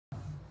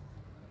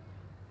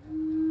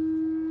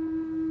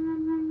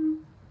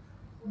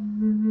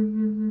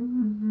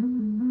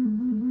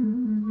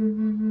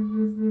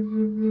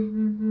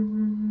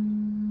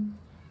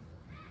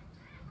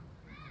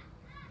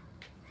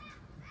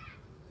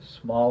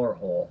smaller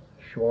hole,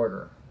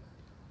 shorter.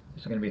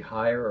 Is it going to be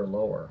higher or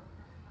lower?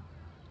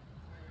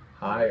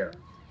 Higher.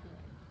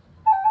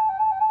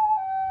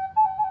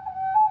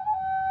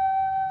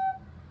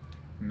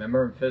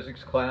 Remember in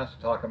physics class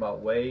talking about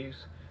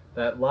waves?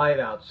 That light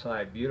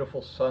outside,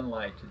 beautiful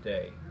sunlight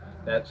today.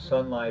 That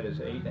sunlight is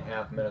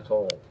 8.5 minutes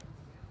old.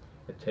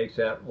 It takes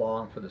that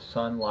long for the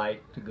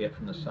sunlight to get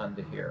from the sun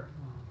to here.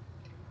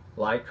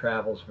 Light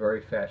travels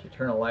very fast. You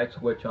turn a light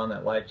switch on,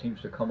 that light seems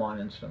to come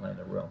on instantly in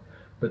the room.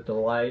 But the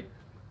light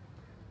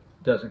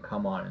doesn't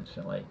come on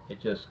instantly.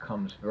 It just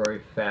comes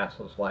very fast.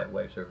 Those light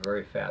waves are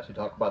very fast. You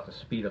talk about the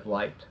speed of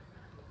light.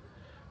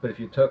 But if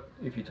you talk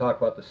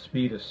about the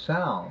speed of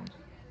sound,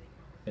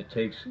 it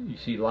takes, you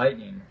see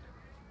lightning,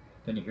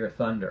 then you hear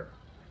thunder.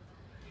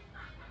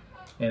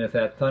 And if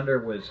that thunder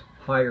was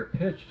higher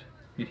pitched,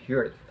 you'd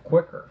hear it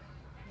quicker.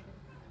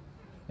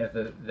 If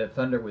the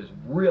thunder was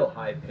real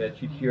high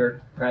pitched, you'd hear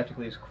it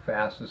practically as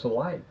fast as the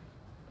light.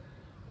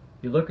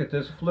 You look at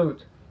this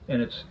flute,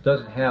 and it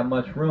doesn't have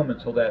much room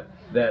until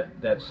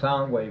that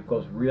sound wave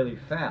goes really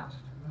fast.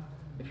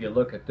 If you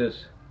look at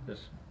this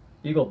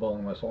eagle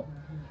bone whistle,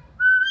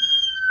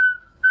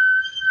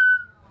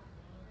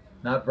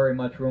 not very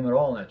much room at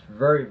all, and it's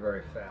very,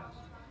 very fast.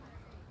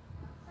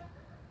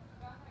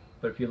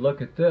 But if you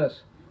look at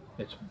this,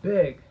 it's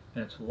big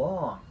and it's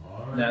long,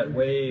 and that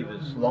wave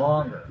is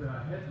longer.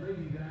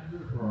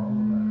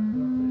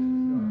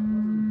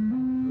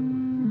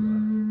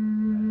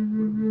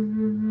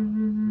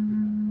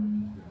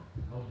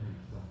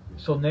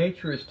 So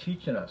nature is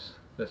teaching us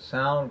the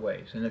sound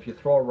waves, and if you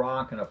throw a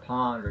rock in a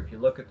pond, or if you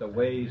look at the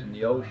waves in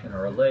the ocean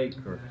or a lake,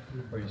 or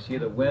you see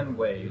the wind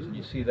waves and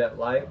you see that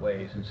light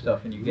waves and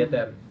stuff, and you get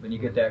that, when you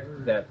get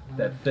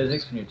that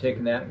physics, and you're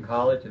taking that in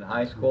college and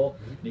high school,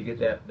 and you get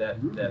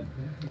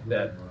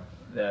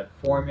that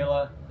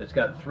formula that's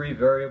got 3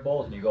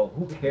 variables, and you go,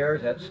 who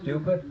cares, that's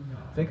stupid?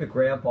 Think of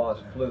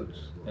Grandpa's flutes,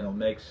 and it'll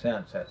make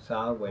sense. That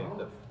sound wave,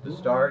 the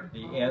start,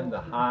 the end, the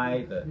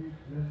high,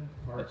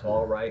 it's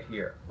all right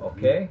here,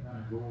 okay?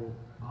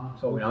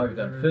 So now we've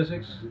done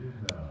physics.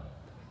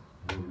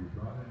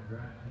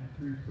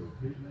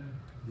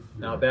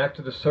 Now back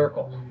to the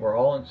circle. We're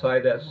all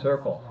inside that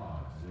circle.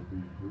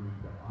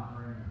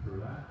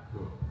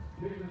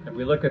 If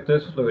we look at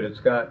this flute, it's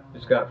got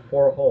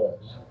 4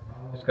 holes.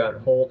 It's got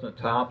holes in the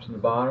tops and the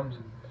bottoms.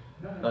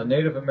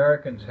 Native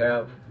Americans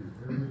have,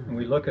 when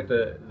we look at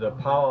the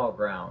powwow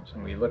grounds,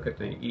 and we look at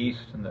the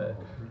east and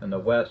the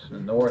west and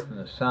the north and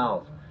the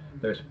south,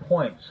 there's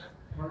points.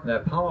 And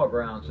that powwow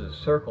grounds is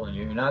a circle, and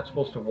you're not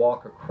supposed to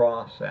walk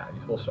across that.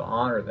 You're supposed to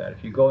honor that.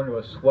 If you go into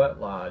a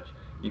sweat lodge,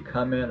 you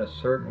come in a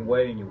certain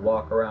way and you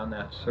walk around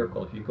that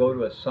circle. If you go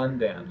to a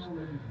Sundance,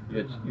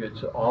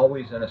 it's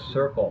always in a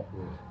circle.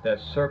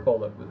 That circle,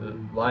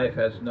 that life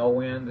has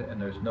no end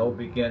and there's no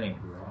beginning.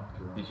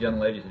 These young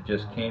ladies that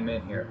just came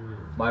in here.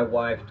 My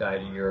wife died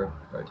a year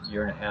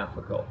and a half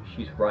ago.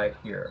 She's right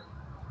here.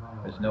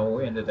 There's no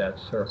end to that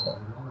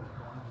circle.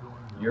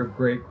 Your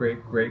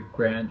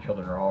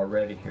great-great-great-grandchildren are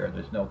already here.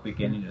 There's no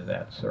beginning to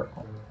that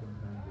circle.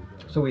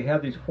 So we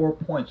have these 4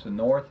 points, the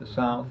north, the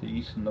south, the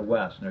east, and the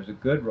west. And there's a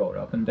good road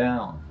up and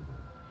down.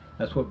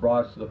 That's what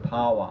brought us to the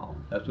powwow.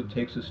 That's what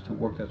takes us to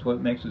work. That's what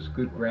makes us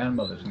good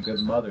grandmothers and good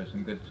mothers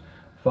and good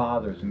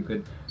fathers and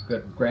good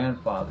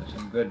grandfathers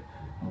and good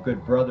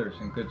brothers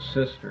and good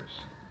sisters.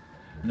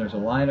 And there's a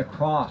line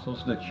across.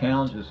 Those are the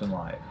challenges in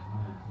life.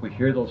 We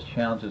hear those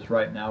challenges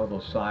right now with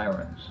those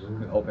sirens.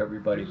 We hope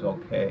everybody's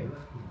okay.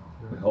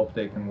 We hope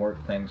they can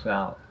work things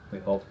out. We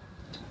hope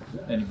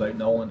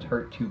no one's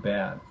hurt too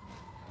bad.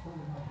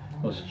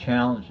 Those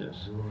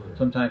challenges.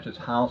 Sometimes it's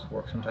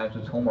housework, sometimes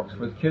it's homework.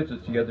 For the kids,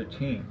 it's the other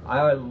team.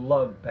 I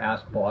love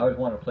basketball. I always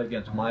wanted to play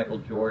against Michael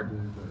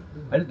Jordan.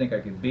 I didn't think I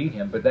could beat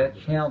him, but that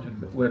challenge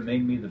would have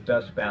made me the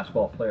best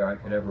basketball player I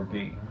could ever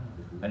be.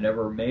 I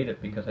never made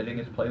it because I didn't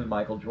get to play with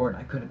Michael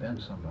Jordan. I could have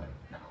been somebody.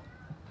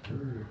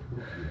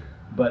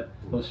 But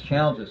those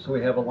challenges, so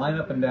we have a line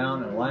up and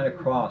down and a line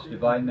across,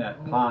 dividing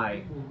that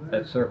pie,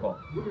 that circle,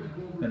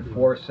 in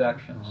 4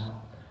 sections.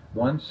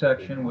 One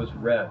section was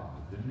red.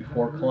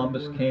 Before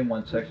Columbus came,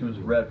 one section was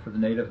red for the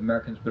Native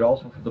Americans, but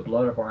also for the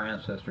blood of our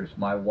ancestors,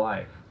 my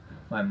wife,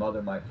 my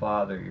mother, my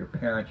father, your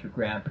parents, your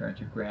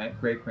grandparents, your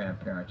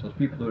great-grandparents, those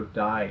people who have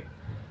died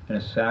in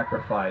a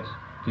sacrifice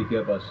to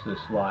give us this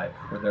life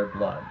for their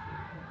blood.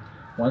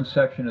 One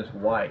section is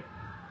white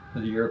for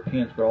the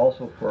Europeans, but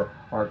also for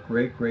our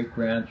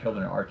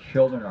great-great-grandchildren, our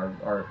children,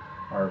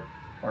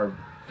 our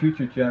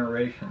future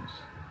generations,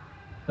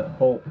 the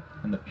hope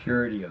and the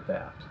purity of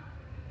that.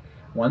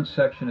 One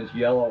section is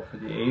yellow for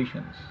the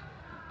Asians,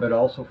 but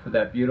also for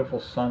that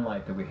beautiful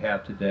sunlight that we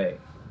have today.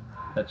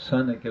 That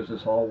sun that gives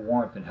us all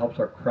warmth and helps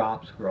our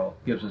crops grow,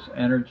 gives us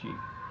energy.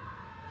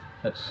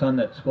 That sun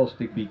that's supposed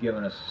to be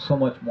giving us so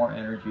much more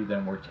energy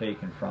than we're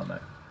taking from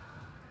it.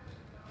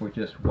 We're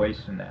just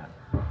wasting that.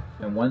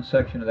 And one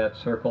section of that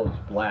circle is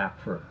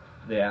black for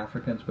the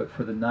Africans, but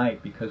for the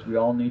night, because we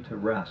all need to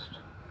rest.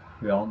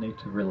 We all need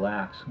to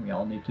relax. We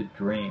all need to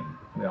dream.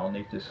 We all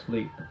need to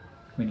sleep.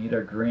 We need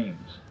our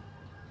dreams.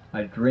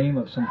 I dream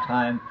of some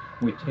time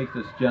We take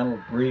this gentle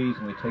breeze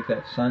and we take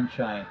that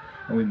sunshine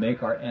and we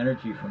make our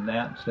energy from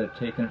that instead of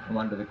taking it from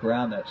under the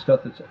ground. That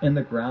stuff that's in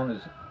the ground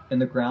is in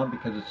the ground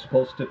because it's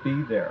supposed to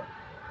be there.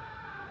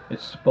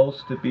 It's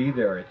supposed to be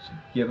there. It's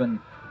given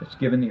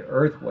the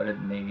earth what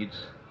it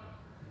needs.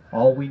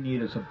 All we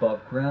need is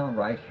above ground,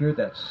 right here,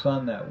 that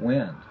sun, that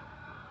wind.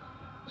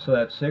 So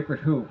that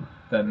sacred hoop,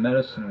 that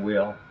medicine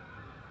wheel,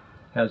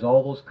 has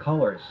all those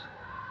colors,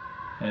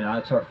 and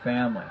that's our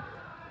family.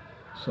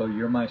 So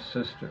you're my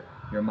sister.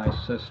 You're my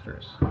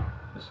sisters.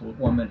 This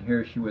woman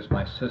here, she was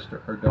my sister.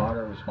 Her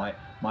daughter was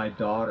my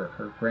daughter.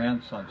 Her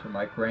grandsons are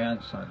my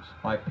grandsons.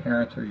 My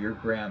parents are your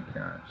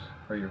grandparents,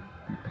 or your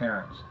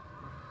parents.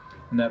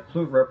 And that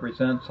flute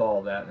represents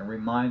all that and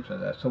reminds me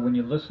of that. So when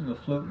you listen to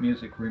flute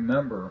music,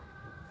 remember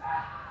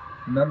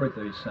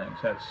these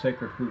things, that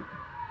sacred hoop.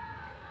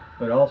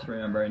 But also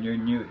remember, and you're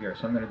new here,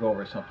 so I'm going to go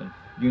over something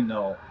you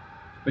know,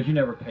 but you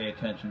never pay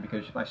attention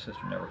because my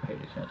sister never paid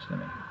attention to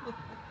me.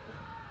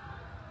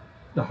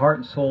 The heart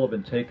and soul have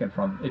been taken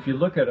from. If you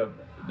look at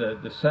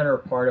the center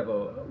part of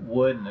a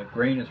wood and the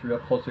grain is real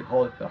close, they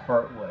call it the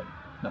heartwood.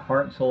 The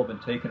heart and soul have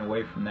been taken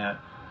away from that,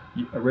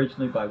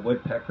 originally by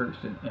woodpeckers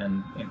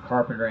and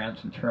carpenter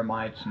ants and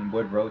termites and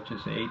wood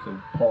roaches. They ate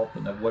the pulp,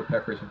 and the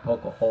woodpeckers would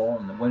poke a hole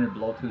and the wind would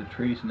blow through the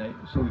trees, and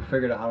so we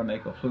figured out how to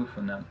make a flute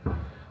from them.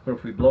 But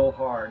if we blow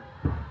hard,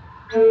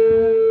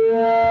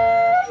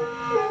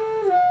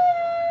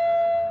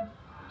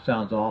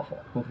 sounds awful.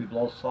 But if we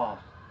blow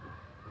soft,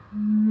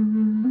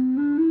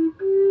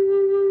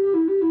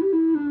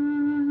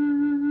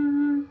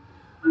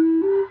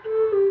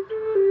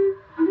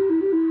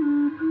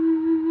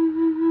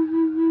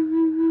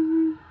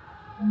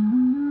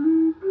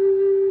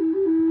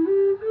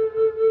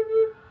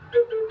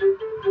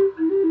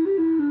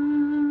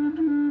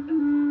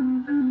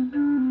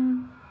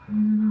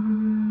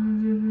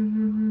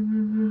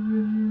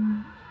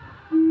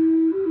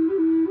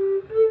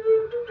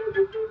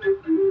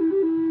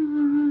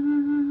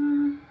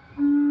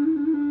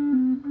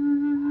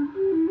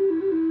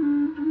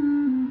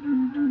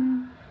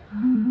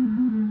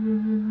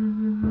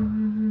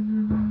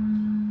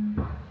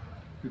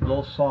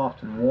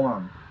 soft and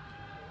warm,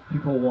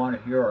 people want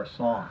to hear our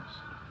songs.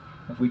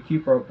 If we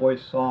keep our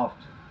voice soft,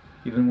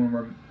 even when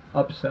we're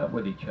upset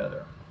with each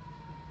other,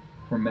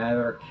 if we're mad at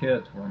our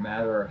kids, we're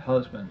mad at our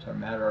husbands, we're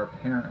mad at our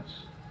parents,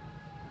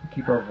 we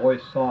keep our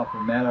voice soft,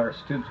 we're mad at our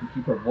students, we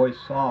keep our voice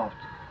soft,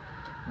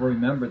 we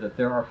remember that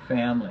they're our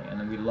family and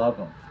that we love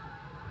them.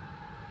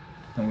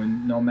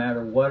 And no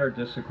matter what our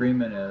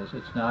disagreement is,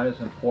 it's not as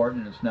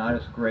important, it's not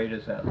as great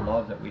as that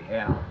love that we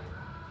have.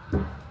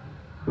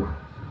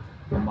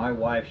 And my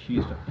wife, she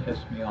used to piss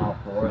me off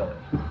royally.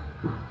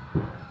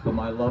 But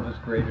my love is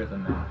greater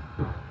than that.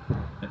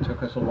 It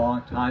took us a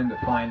long time to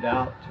find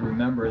out, to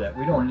remember that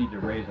we don't need to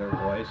raise our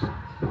voice,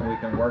 and we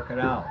can work it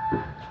out.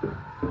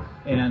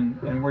 And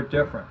we're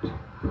different.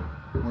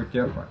 We're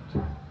different.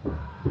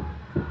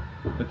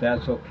 But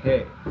that's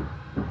okay.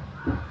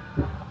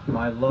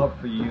 My love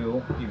for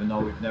you, even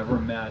though we've never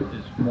met,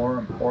 is more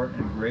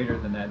important and greater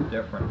than that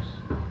difference.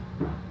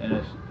 And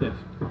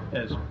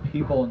as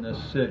people in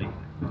this city,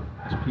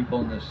 as people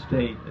in this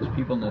state, as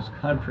people in this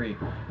country,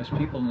 as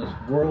people in this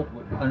world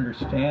would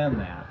understand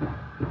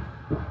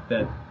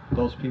that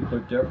those people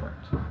are different,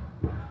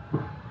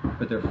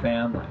 but they're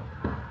family.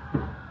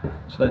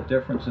 So that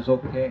difference is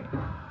okay.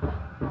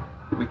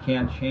 We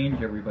can't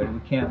change everybody.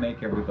 We can't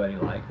make everybody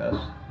like us.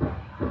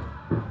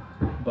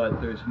 But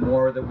there's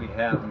more that we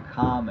have in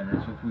common.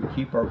 And so if we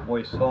keep our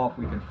voice soft,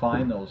 we can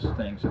find those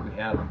things that we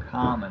have in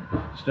common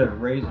instead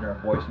of raising our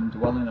voice and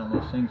dwelling on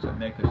those things that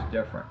make us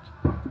different.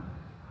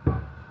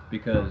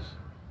 Because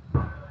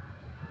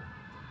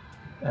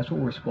that's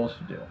what we're supposed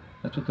to do.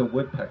 That's what the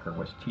woodpecker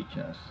was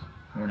teaching us.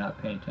 And we're not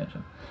paying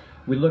attention.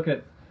 We look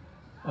at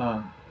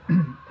the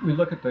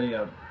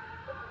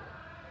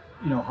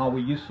how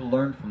we used to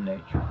learn from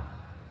nature.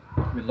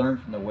 We learn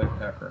from the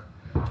woodpecker.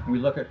 We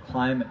look at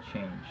climate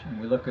change, and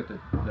we look at the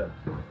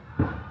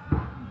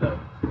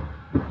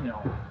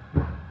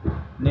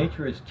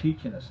nature is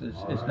teaching us.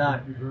 It's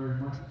not,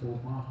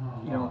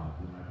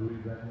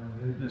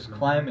 this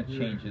climate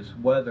change, this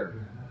weather,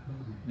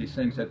 these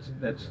things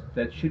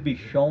that should be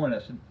showing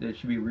us, that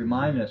should be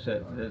reminding us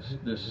that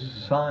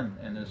this sun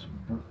and this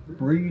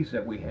breeze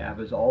that we have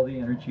is all the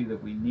energy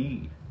that we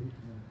need.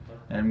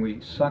 And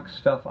we suck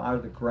stuff out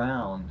of the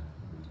ground.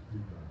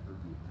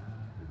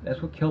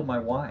 That's what killed my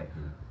wife.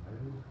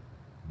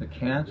 The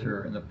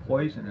cancer and the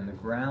poison in the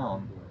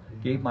ground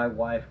gave my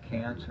wife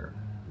cancer.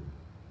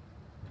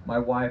 My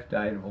wife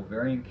died of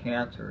ovarian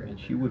cancer, and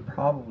she would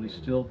probably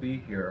still be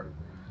here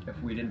if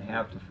we didn't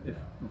have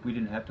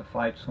to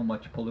fight so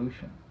much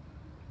pollution.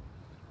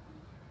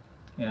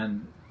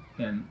 And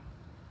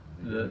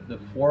the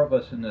four of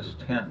us in this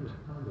tent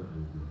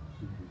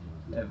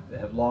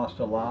have lost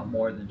a lot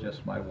more than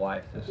just my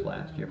wife this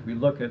last year. If we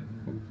look at,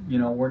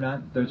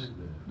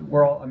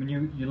 we're all, I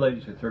mean, you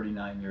ladies are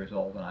 39 years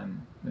old, and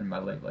I'm in my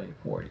late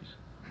 40s.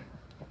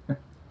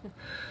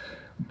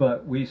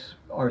 But we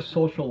are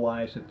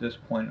socialized at this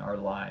point in our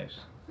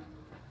lives.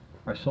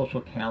 Our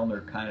social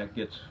calendar kind of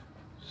gets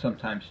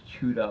sometimes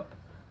chewed up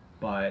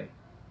by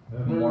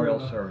memorial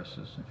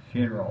services and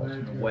funerals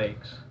and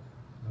wakes.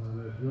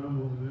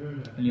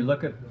 And you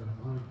look at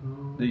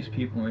these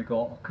people and we go,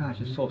 oh gosh,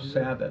 it's so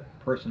sad that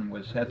person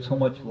had so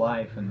much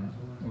life and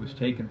it was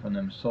taken from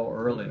them so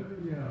early.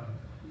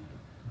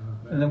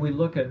 And then we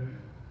look at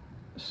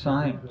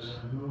science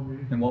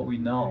and what we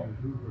know,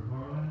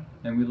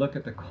 and we look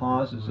at the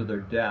causes of their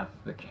death,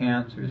 the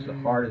cancers, the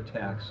heart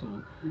attacks,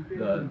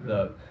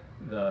 the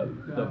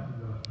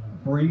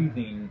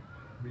breathing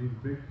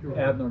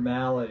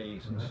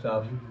abnormalities and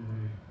stuff,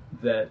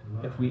 that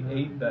if we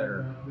ate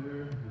better,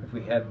 if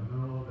we had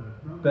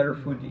better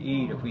food to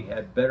eat, if we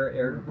had better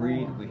air to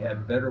breathe, if we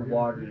had better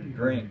water to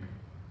drink,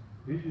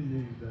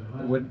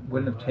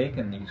 wouldn't have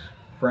taken these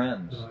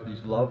friends,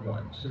 these loved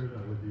ones.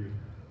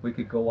 We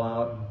could go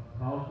out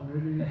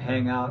and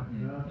hang out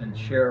and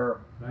share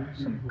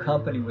some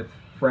company with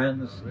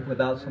friends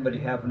without somebody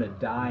having to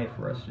die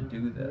for us to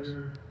do this.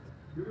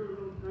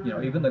 You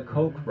know, even the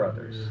Koch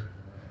brothers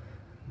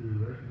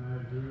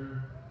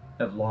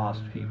have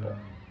lost people,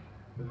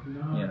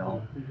 you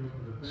know.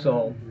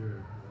 So,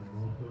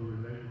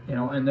 you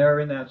know, and they're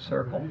in that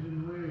circle.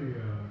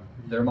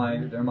 They're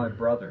my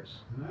brothers.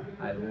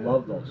 I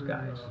love those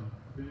guys,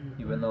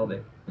 even though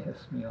they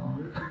piss me off.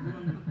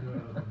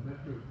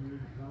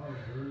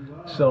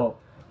 So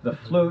the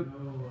flute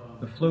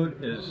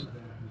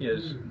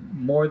is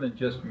more than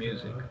just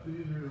music,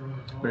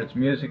 but its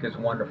music is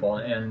wonderful.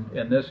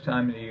 And this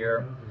time of the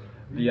year,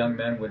 the young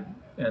men would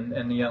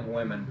and the young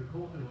women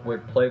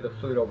would play the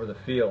flute over the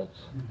fields,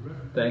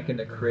 thanking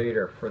the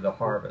Creator for the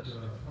harvest.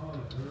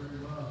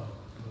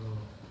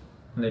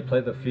 And they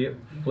play the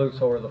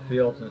flutes over the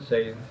fields and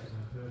say,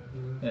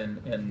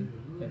 and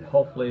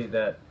hopefully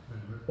that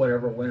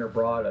whatever winter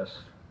brought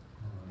us,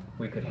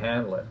 we could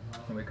handle it,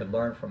 and we could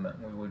learn from it,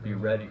 and we would be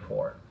ready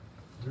for it.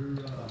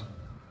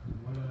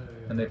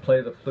 And they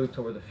play the flutes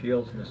over the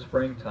fields in the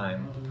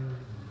springtime,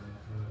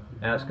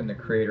 asking the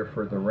Creator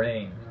for the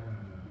rain,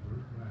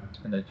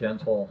 and the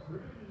gentle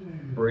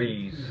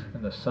breeze,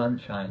 and the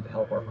sunshine to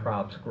help our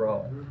crops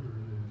grow.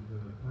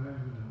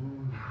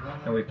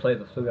 And we play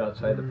the flute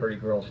outside the pretty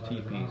girls'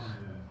 teepees,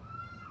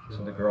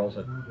 so the girls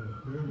would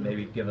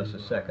maybe give us a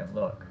second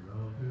look.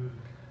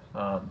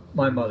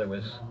 My mother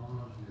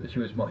she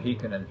was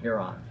Mohican and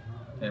Huron,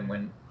 and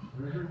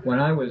when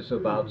I was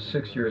about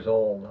 6 years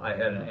old, I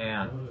had an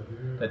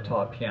aunt that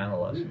taught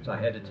piano lessons.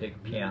 I had to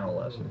take piano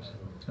lessons,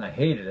 and I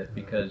hated it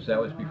because that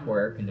was before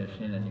air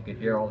conditioning, and you could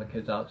hear all the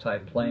kids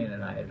outside playing,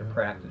 and I had to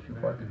practice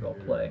before I could go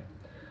play.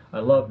 I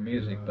loved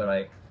music, but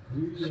I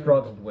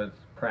struggled with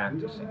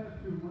practicing.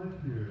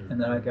 And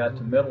then I got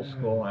to middle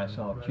school, and I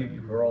saw how cute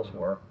you girls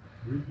were.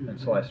 And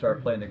so I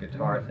started playing the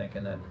guitar,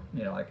 thinking that,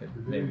 you know, I could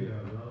maybe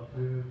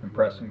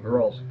impress some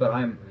girls. But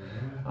I'm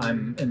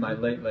in my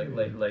late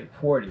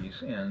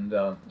 40s, and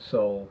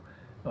so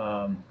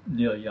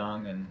Neil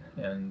Young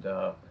and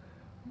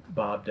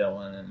Bob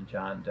Dylan and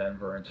John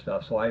Denver and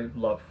stuff. So I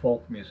love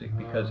folk music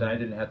because I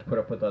didn't have to put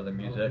up with other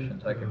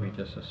musicians. I could be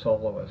just a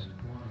soloist.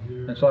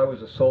 And so I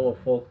was a solo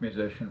folk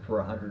musician for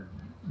 100.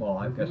 Well,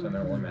 I guess I'm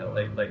in my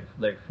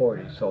late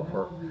 40s, so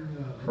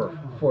for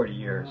 40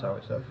 years I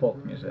was a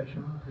folk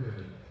musician.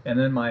 And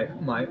then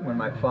when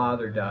my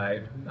father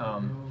died,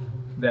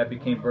 that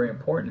became very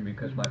important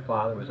because my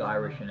father was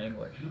Irish and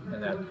English,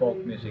 and that folk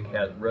music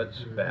has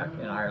roots back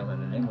in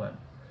Ireland and England.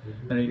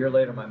 And a year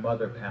later my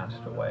mother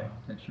passed away,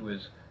 and she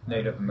was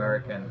Native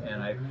American,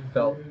 and I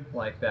felt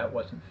like that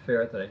wasn't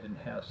fair, that I didn't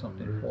have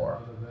something for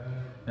her.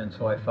 And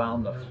so I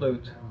found the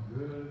flute,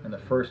 and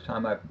the first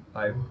time I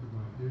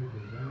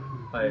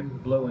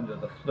blew into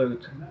the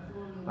flute,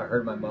 I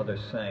heard my mother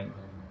sing,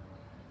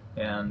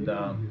 and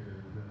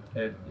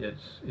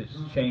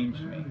it's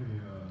changed me.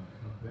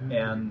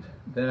 And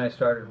then I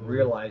started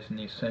realizing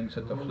these things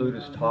that the flute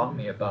has taught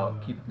me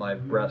about keeping my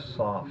breast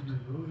soft,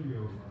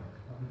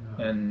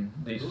 and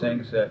these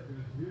things that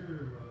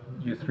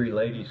you three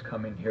ladies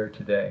coming here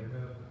today,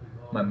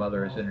 my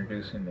mother is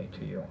introducing me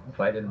to you. If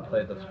I didn't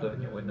play the flute,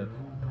 you wouldn't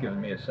have given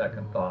me a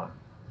second thought.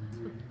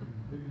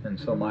 And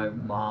so my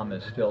mom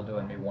is still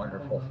doing me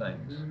wonderful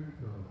things.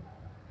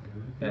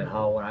 And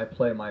how when I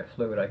play my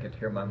flute, I get to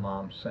hear my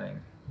mom sing.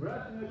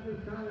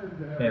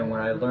 And when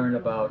I learned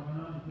about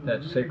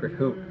that sacred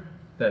hoop,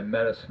 that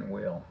medicine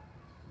wheel,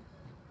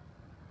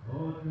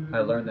 I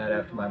learned that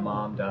after my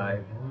mom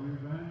died,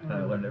 and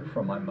I learned it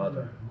from my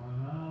mother.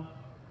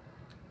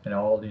 And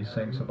all these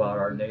things about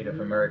our Native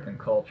American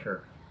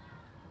culture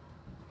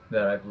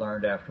that I've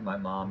learned after my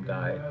mom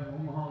died,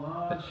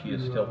 that she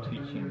is still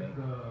teaching me.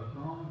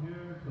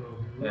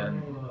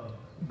 And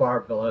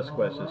Barb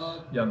Velasquez,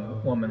 this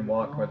young woman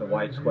walking with a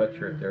white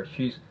sweatshirt there,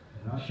 she's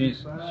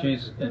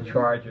in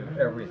charge of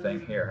everything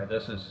here.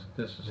 This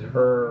is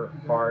her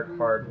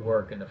hard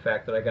work, and the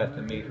fact that I got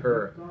to meet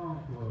her,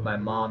 my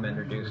mom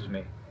introduced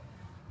me.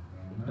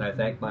 And I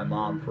thank my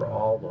mom for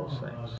all those things.